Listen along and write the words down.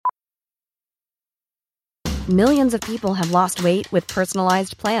Millions of people have lost weight with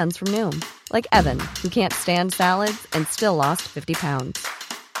personalized plans from Noom. Like Evan, who can't stand salads and still lost 50 pounds.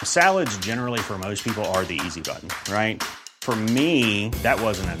 Salads generally for most people are the easy button, right? For me, that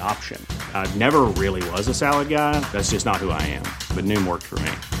wasn't an option. I never really was a salad guy. That's just not who I am. But Noom worked for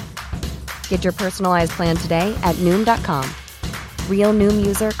me. Get your personalized plan today at Noom.com. Real Noom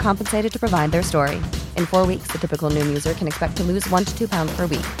user compensated to provide their story. In 4 weeks, the typical Noom user can expect to lose 1 to 2 pounds per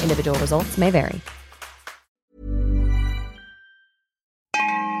week. Individual results may vary.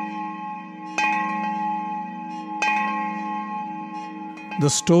 The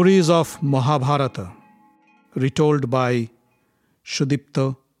stories of Mahabharata, retold by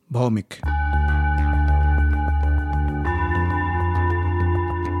Sudipta Bhaumik.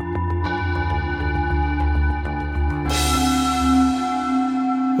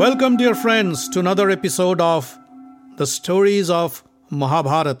 Welcome, dear friends, to another episode of The Stories of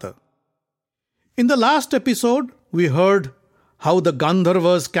Mahabharata. In the last episode, we heard how the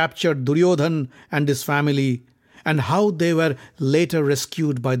Gandharvas captured Duryodhan and his family and how they were later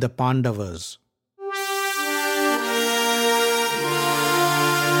rescued by the Pandavas.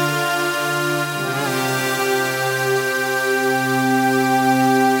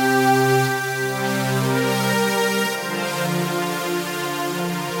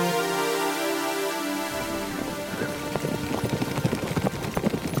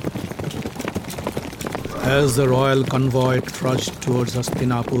 As the royal convoy trudged towards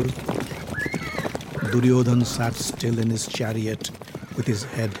Hastinapur, Duryodhan sat still in his chariot with his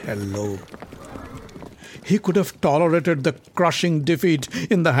head held low. He could have tolerated the crushing defeat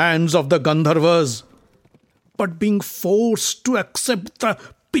in the hands of the Gandharvas, but being forced to accept the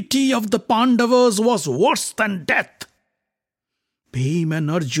pity of the Pandavas was worse than death. Bhim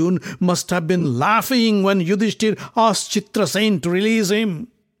and Arjun must have been laughing when Yudhishthir asked Chitrasen to release him.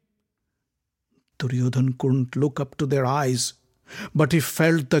 Duryodhan couldn't look up to their eyes, but he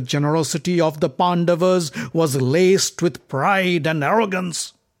felt the generosity of the Pandavas was laced with pride and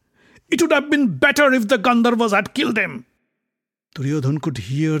arrogance. It would have been better if the Gandharvas had killed him. Duryodhan could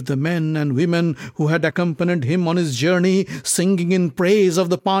hear the men and women who had accompanied him on his journey singing in praise of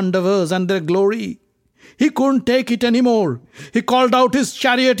the Pandavas and their glory. He couldn't take it anymore. He called out his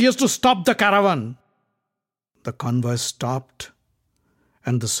charioteers to stop the caravan. The convoy stopped,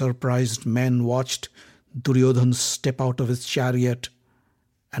 and the surprised men watched Duryodhan step out of his chariot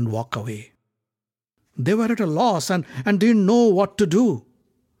and walk away. They were at a loss and didn't know what to do.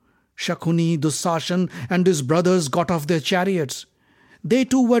 Shakuni, Dushasan, and his brothers got off their chariots. They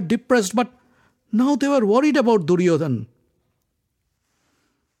too were depressed, but now they were worried about Duryodhan.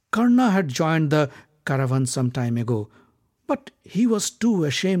 Karna had joined the caravan some time ago, but he was too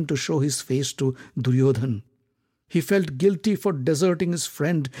ashamed to show his face to Duryodhan. He felt guilty for deserting his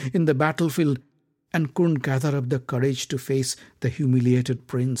friend in the battlefield and couldn't gather up the courage to face the humiliated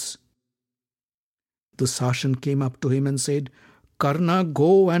prince. Dushasan came up to him and said, "Karna,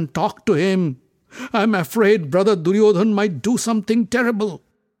 go and talk to him. I'm afraid brother Duryodhan might do something terrible."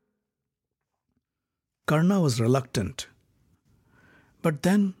 Karna was reluctant, but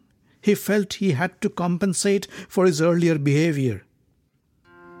then he felt he had to compensate for his earlier behavior.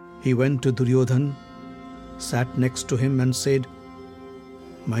 He went to Duryodhan, sat next to him and said,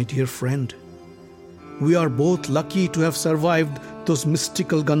 "My dear friend, we are both lucky to have survived those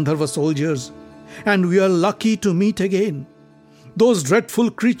mystical Gandharva soldiers, and we are lucky to meet again. Those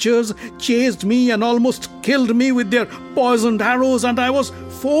dreadful creatures chased me and almost killed me with their poisoned arrows, and I was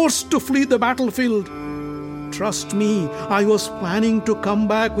forced to flee the battlefield. Trust me, I was planning to come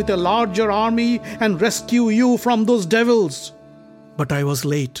back with a larger army and rescue you from those devils. But I was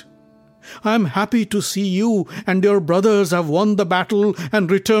late. I am happy to see you and your brothers have won the battle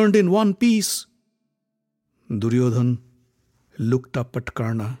and returned in one piece." Duryodhan looked up at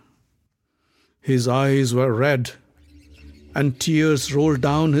Karna. His eyes were red and tears rolled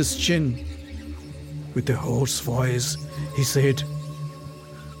down his chin. With a hoarse voice, he said,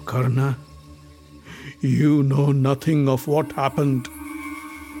 "Karna, you know nothing of what happened.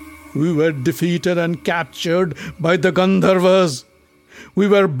 We were defeated and captured by the Gandharvas. We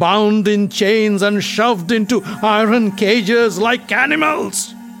were bound in chains and shoved into iron cages like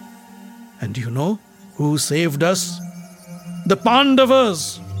animals. And you know who saved us? The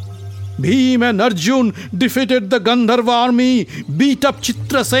Pandavas. Bhim and Arjun defeated the Gandharva army, beat up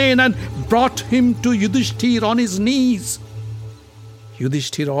Chitrasen and brought him to Yudhishthir on his knees.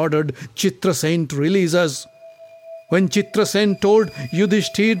 Yudhishthir ordered Chitrasen to release us. When Chitrasen told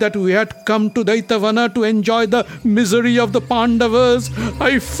Yudhishthir that we had come to Daitavana to enjoy the misery of the Pandavas,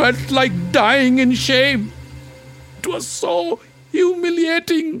 I felt like dying in shame. It was so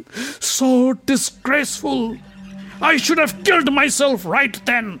humiliating, so disgraceful. I should have killed myself right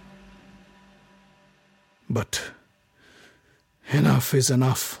then. But enough is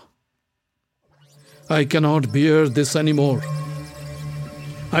enough. I cannot bear this anymore.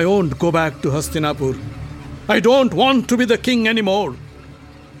 I won't go back to Hastinapur. I don't want to be the king anymore.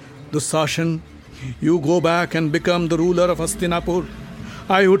 Dussashan, you go back and become the ruler of Hastinapur.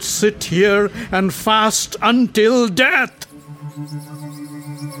 I would sit here and fast until death.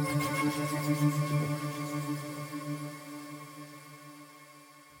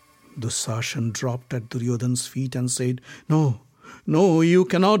 Dussashan dropped at Duryodhan's feet and said, No, you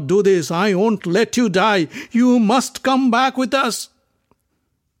cannot do this. I won't let you die. You must come back with us.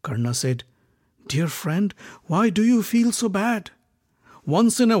 Karna said, Dear friend, why do you feel so bad?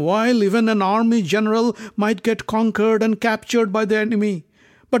 Once in a while, even an army general might get conquered and captured by the enemy,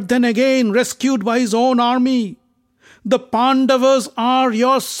 but then again rescued by his own army. The Pandavas are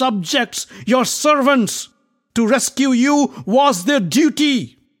your subjects, your servants. To rescue you was their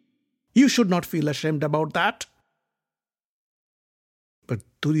duty. You should not feel ashamed about that. But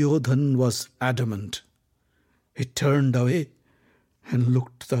Duryodhan was adamant. He turned away and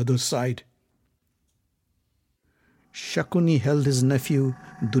looked the other side. Shakuni held his nephew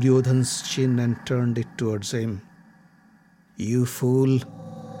Duryodhan's chin and turned it towards him. You fool,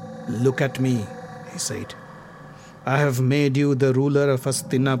 look at me, he said. I have made you the ruler of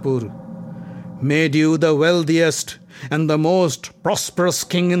Hastinapur, made you the wealthiest and the most prosperous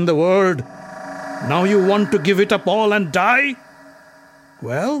king in the world. Now you want to give it up all and die?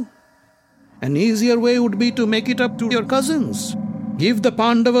 Well, an easier way would be to make it up to your cousins. Give the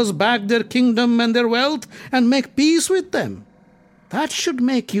Pandavas back their kingdom and their wealth and make peace with them. That should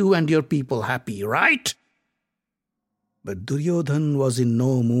make you and your people happy, right? But Duryodhan was in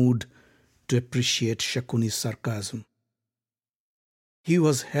no mood to appreciate Shakuni's sarcasm. He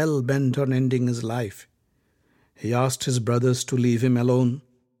was hell-bent on ending his life. He asked his brothers to leave him alone.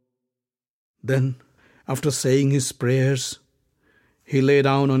 Then, after saying his prayers, he lay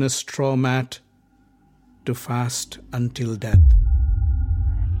down on a straw mat to fast until death.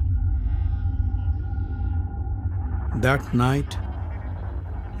 That night,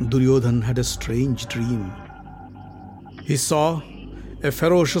 Duryodhan had a strange dream. He saw a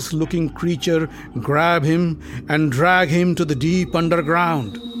ferocious-looking creature grab him and drag him to the deep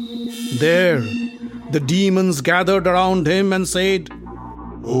underground. There, the demons gathered around him and said,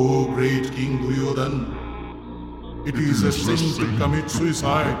 O great King Duryodhan, it is a sin to commit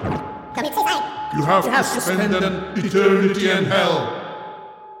suicide. You have to spend an eternity in hell.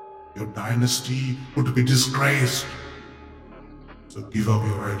 Your dynasty would be disgraced. So give up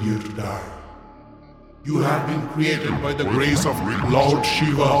your idea to die. You have been created by the grace of Lord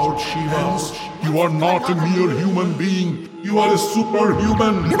Shiva. Hence, you are not a mere human being. You are a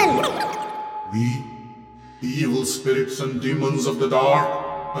superhuman. We, the evil spirits and demons of the dark,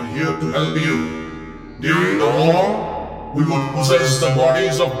 are here to help you. During the war, we will possess the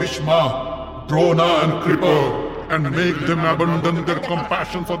bodies of Bhishma, Drona and Kripa, and make them abandon their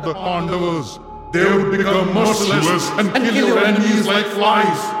compassion for the Pandavas. They would become merciless and kill your enemies like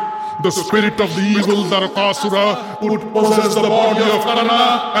flies. The spirit of the evil Narakasura would possess the body of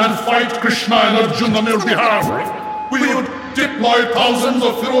Karna and fight Krishna and Arjuna on your behalf. We would deploy thousands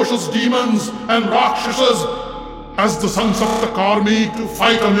of ferocious demons and Rakshasas as the sons of the Karmi to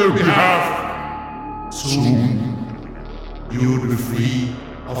fight on your behalf. Soon, you would be free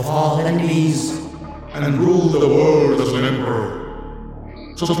of all enemies and rule the world as an emperor.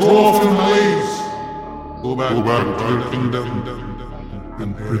 So throw off your Malaise, go back to your kingdom,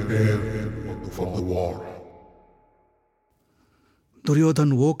 and prepare for the war.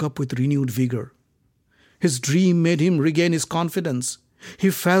 Duryodhan woke up with renewed vigor. His dream made him regain his confidence. He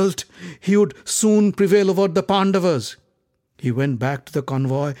felt he would soon prevail over the Pandavas. He went back to the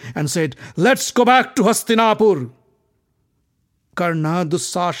convoy and said, Let's go back to Hastinapur. Karna,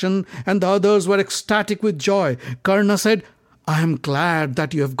 Dussashan and the others were ecstatic with joy. Karna said, I am glad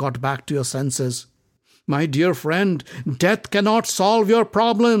that you have got back to your senses. My dear friend, death cannot solve your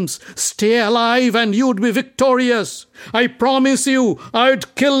problems. Stay alive and you'd be victorious. I promise you,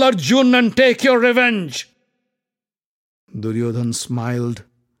 I'd kill Arjun and take your revenge. Duryodhan smiled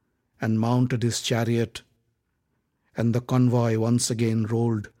and mounted his chariot, and the convoy once again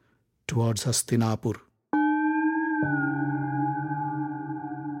rolled towards Hastinapur.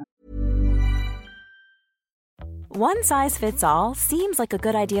 One size fits all seems like a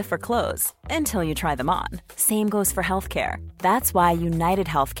good idea for clothes until you try them on. Same goes for healthcare. That's why United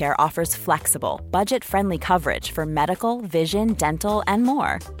Healthcare offers flexible, budget-friendly coverage for medical, vision, dental, and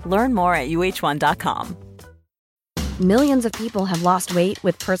more. Learn more at uh1.com. Millions of people have lost weight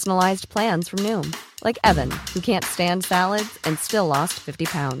with personalized plans from Noom. Like Evan, who can't stand salads and still lost 50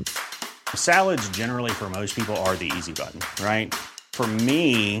 pounds. Salads generally for most people are the easy button, right? For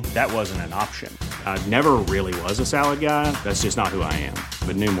me, that wasn't an option. I never really was a salad guy. That's just not who I am.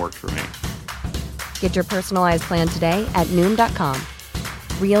 But Noom worked for me. Get your personalized plan today at Noom.com.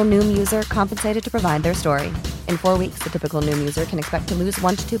 Real Noom user compensated to provide their story. In 4 weeks, the typical Noom user can expect to lose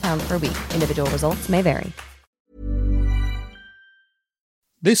 1 to 2 pounds per week. Individual results may vary.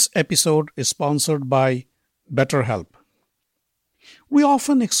 This episode is sponsored by BetterHelp. We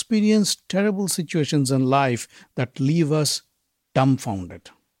often experience terrible situations in life that leave us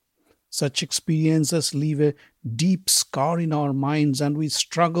dumbfounded. Such experiences leave a deep scar in our minds, and we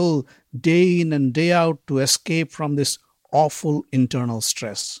struggle day in and day out to escape from this awful internal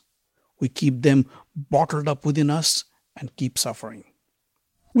stress. We keep them bottled up within us and keep suffering.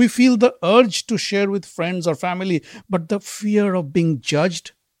 We feel the urge to share with friends or family, but the fear of being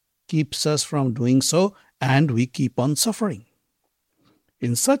judged keeps us from doing so, and we keep on suffering.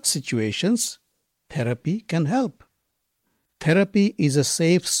 In such situations, therapy can help. Therapy is a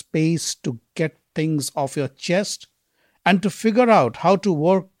safe space to get things off your chest and to figure out how to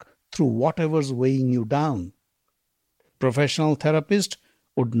work through whatever's weighing you down. Professional therapist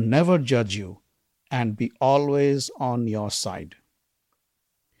would never judge you and be always on your side.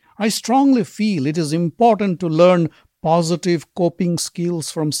 I strongly feel it is important to learn positive coping skills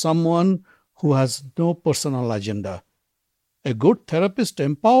from someone who has no personal agenda. A good therapist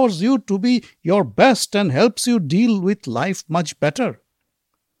empowers you to be your best and helps you deal with life much better.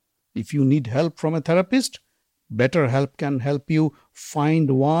 If you need help from a therapist, BetterHelp can help you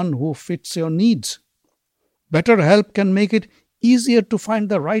find one who fits your needs. BetterHelp can make it easier to find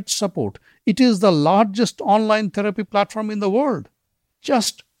the right support. It is the largest online therapy platform in the world.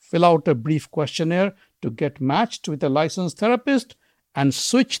 Just fill out a brief questionnaire to get matched with a licensed therapist and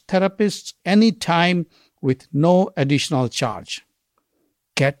switch therapists anytime with no additional charge.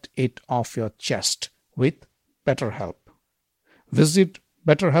 Get it off your chest with BetterHelp. Visit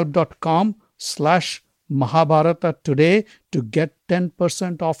betterhelp.com/Mahabharata today to get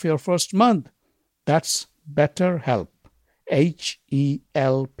 10% off your first month. That's BetterHelp.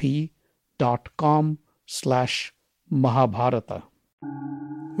 HELP.com/Mahabharata.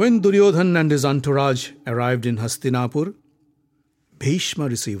 When Duryodhan and his entourage arrived in Hastinapur, Bhishma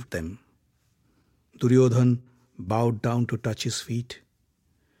received them. Duryodhan bowed down to touch his feet.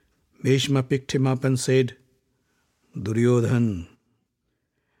 Bhishma picked him up and said, "Duryodhan,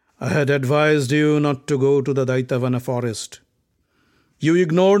 I had advised you not to go to the Daitavana forest. You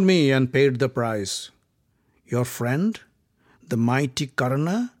ignored me and paid the price. Your friend, the mighty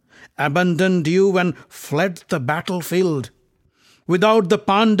Karna, abandoned you and fled the battlefield. Without the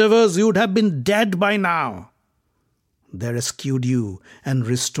Pandavas, you would have been dead by now. They rescued you and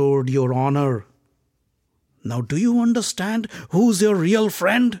restored your honor. Now do you understand who's your real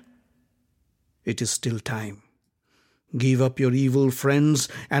friend? It is still time. Give up your evil friends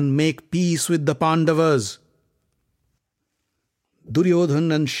and make peace with the Pandavas."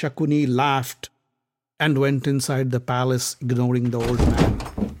 Duryodhan and Shakuni laughed and went inside the palace, ignoring the old man.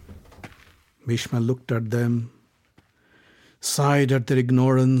 Bhishma looked at them, sighed at their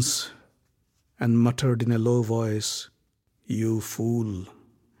ignorance, and muttered in a low voice, "You fool,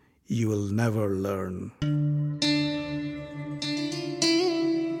 you will never learn."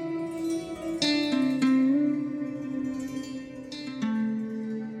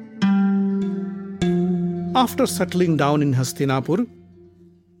 After settling down in Hastinapur,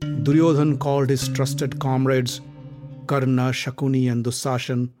 Duryodhan called his trusted comrades Karna, Shakuni and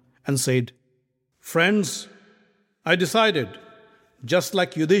Dusashan and said, "Friends, I decided, just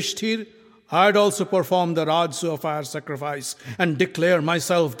like Yudhishthir, I'd also perform the Rajsuya fire sacrifice and declare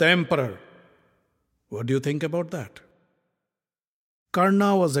myself the emperor. What do you think about that?"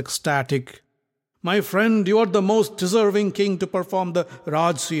 Karna was ecstatic. "My friend, you are the most deserving king to perform the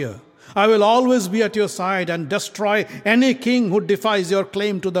Rajsuya. I will always be at your side and destroy any king who defies your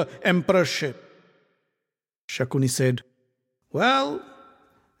claim to the emperorship." Shakuni said, "Well,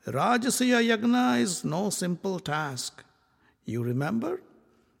 Rajasuya Yagna is no simple task. You remember?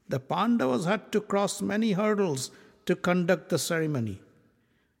 The Pandavas had to cross many hurdles to conduct the ceremony.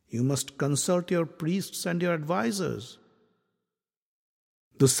 You must consult your priests and your advisors."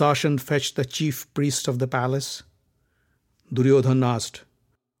 Dusashan fetched the chief priest of the palace. Duryodhan asked,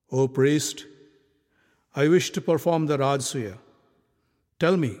 "O priest, I wish to perform the Rajsuya.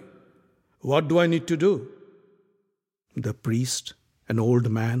 Tell me, what do I need to do?" The priest, an old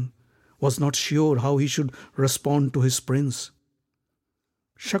man, was not sure how he should respond to his prince.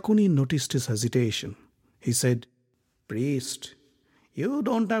 Shakuni noticed his hesitation. He said, Priest, you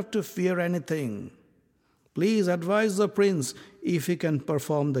don't have to fear anything. Please advise the prince if he can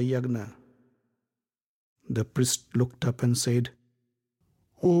perform the yagna. The priest looked up and said,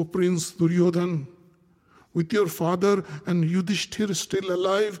 O Prince Duryodhan, with your father and Yudhishthir still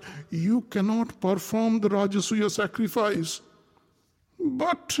alive, you cannot perform the Rajasuya sacrifice.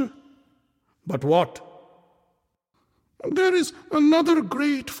 But what? There is another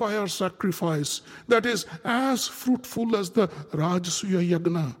great fire sacrifice that is as fruitful as the Rajasuya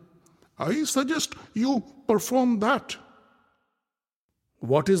Yagna. I suggest you perform that.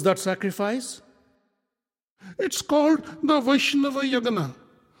 What is that sacrifice? It's called the Vaishnava Yagna.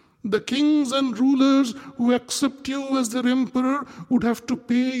 The kings and rulers who accept you as their emperor would have to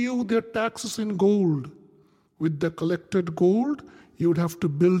pay you their taxes in gold. With the collected gold, you would have to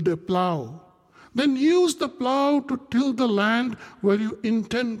build a plough. Then use the plough to till the land where you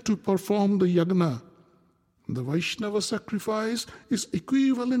intend to perform the yagna. The Vaishnava sacrifice is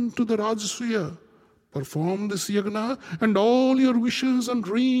equivalent to the Rajasuya. Perform this yagna and all your wishes and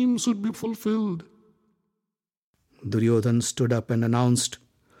dreams would be fulfilled. Duryodhan stood up and announced,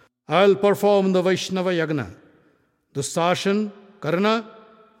 I'll perform the Vaishnava yagna. Dussashan, Karna,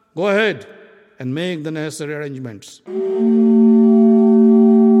 go ahead and make the necessary arrangements.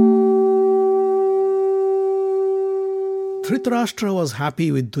 Dhritarashtra was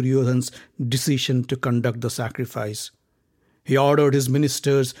happy with Duryodhan's decision to conduct the sacrifice. He ordered his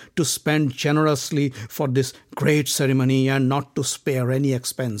ministers to spend generously for this great ceremony and not to spare any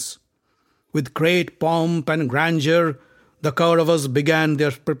expense. With great pomp and grandeur, the Kauravas began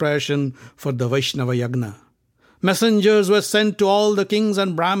their preparation for the Vaishnava Yagna. Messengers were sent to all the kings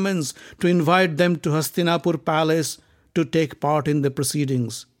and Brahmins to invite them to Hastinapur palace to take part in the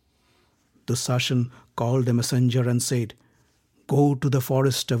proceedings. Dussashan called a messenger and said, Go to the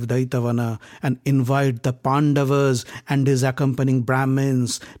forest of Daitavana and invite the Pandavas and his accompanying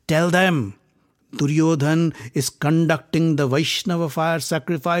Brahmins. Tell them, Duryodhan is conducting the Vaishnava fire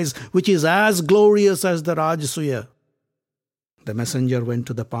sacrifice, which is as glorious as the Rajasuya. The messenger went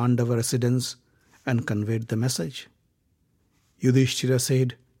to the Pandava residence and conveyed the message. Yudhishthira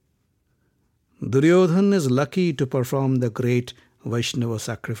said, Duryodhan is lucky to perform the great Vaishnava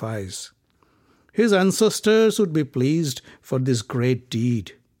sacrifice. His ancestors would be pleased for this great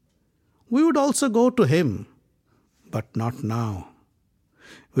deed. We would also go to him, but not now.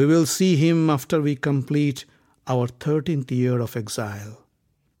 We will see him after we complete our 13th year of exile.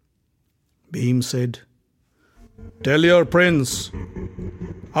 Bhim said, Tell your prince,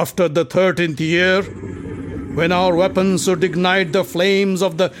 after the 13th year, when our weapons would ignite the flames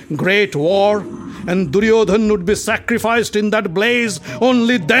of the great war, and Duryodhan would be sacrificed in that blaze,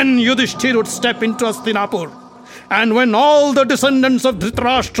 only then Yudhishthir would step into Hastinapur. And when all the descendants of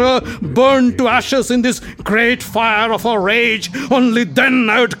Dhritarashtra burned to ashes in this great fire of our rage, only then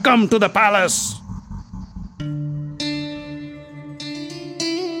I would come to the palace.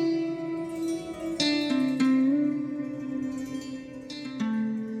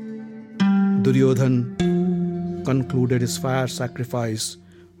 Duryodhan concluded his fire sacrifice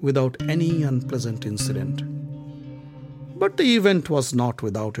without any unpleasant incident. But the event was not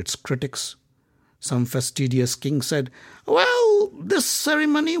without its critics. Some fastidious king said, Well, this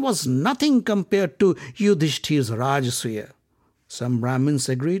ceremony was nothing compared to Yudhishthir's Rajasuya. Some Brahmins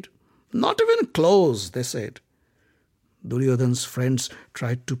agreed. Not even close, they said. Duryodhan's friends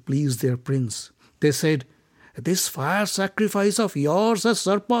tried to please their prince. They said, This fire sacrifice of yours has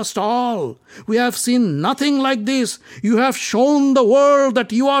surpassed all. We have seen nothing like this. You have shown the world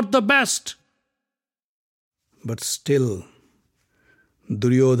that you are the best. But still,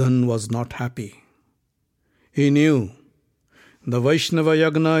 Duryodhan was not happy. He knew the Vaishnava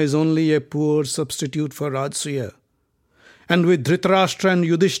Yagna is only a poor substitute for Rajasuya. And with Dhritarashtra and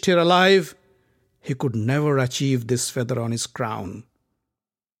Yudhishthir alive, he could never achieve this feather on his crown.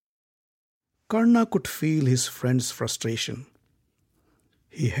 Karna could feel his friend's frustration.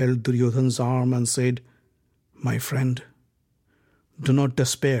 He held Duryodhan's arm and said, My friend, do not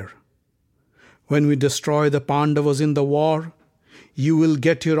despair. When we destroy the Pandavas in the war, you will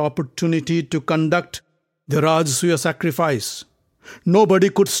get your opportunity to conduct the Rajasuya sacrifice. Nobody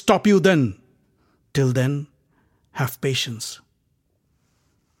could stop you then. Till then, have patience.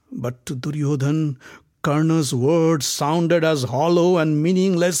 But to Duryodhan, Karna's words sounded as hollow and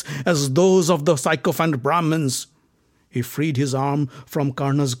meaningless as those of the sycophant Brahmins. He freed his arm from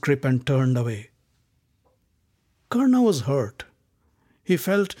Karna's grip and turned away. Karna was hurt. He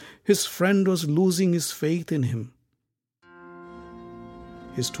felt his friend was losing his faith in him.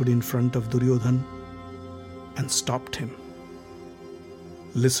 He stood in front of Duryodhan and stopped him.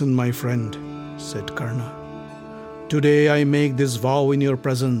 Listen, my friend, said Karna. Today I make this vow in your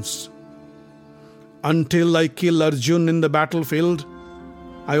presence. Until I kill Arjun in the battlefield,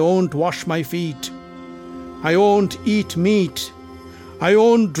 I won't wash my feet. I won't eat meat. I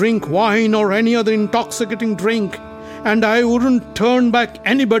won't drink wine or any other intoxicating drink. And I wouldn't turn back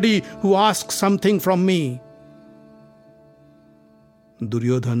anybody who asks something from me.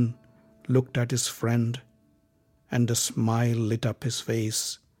 Duryodhan looked at his friend, and a smile lit up his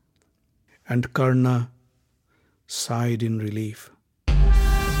face. And Karna sighed in relief.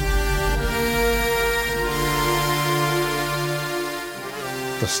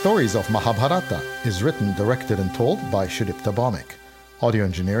 The Stories of Mahabharata is written, directed and told by Shudipta Bhawmik. Audio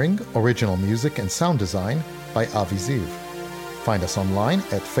engineering, original music and sound design by Avi Ziv. Find us online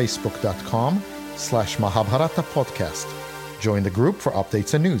at facebook.com/Mahabharata podcast. Join the group for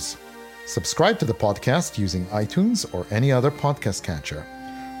updates and news. Subscribe to the podcast using iTunes or any other podcast catcher.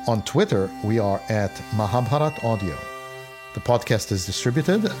 On Twitter, we are at Mahabharat Audio. The podcast is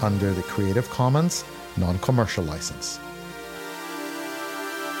distributed under the Creative Commons non-commercial license.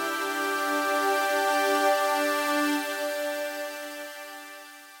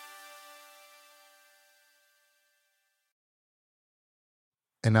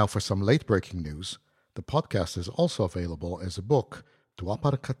 And now for some late-breaking news. The podcast is also available as a book,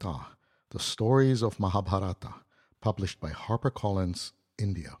 Dwapar Katha, The Stories of Mahabharata, published by HarperCollins,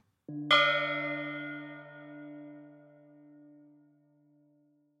 India.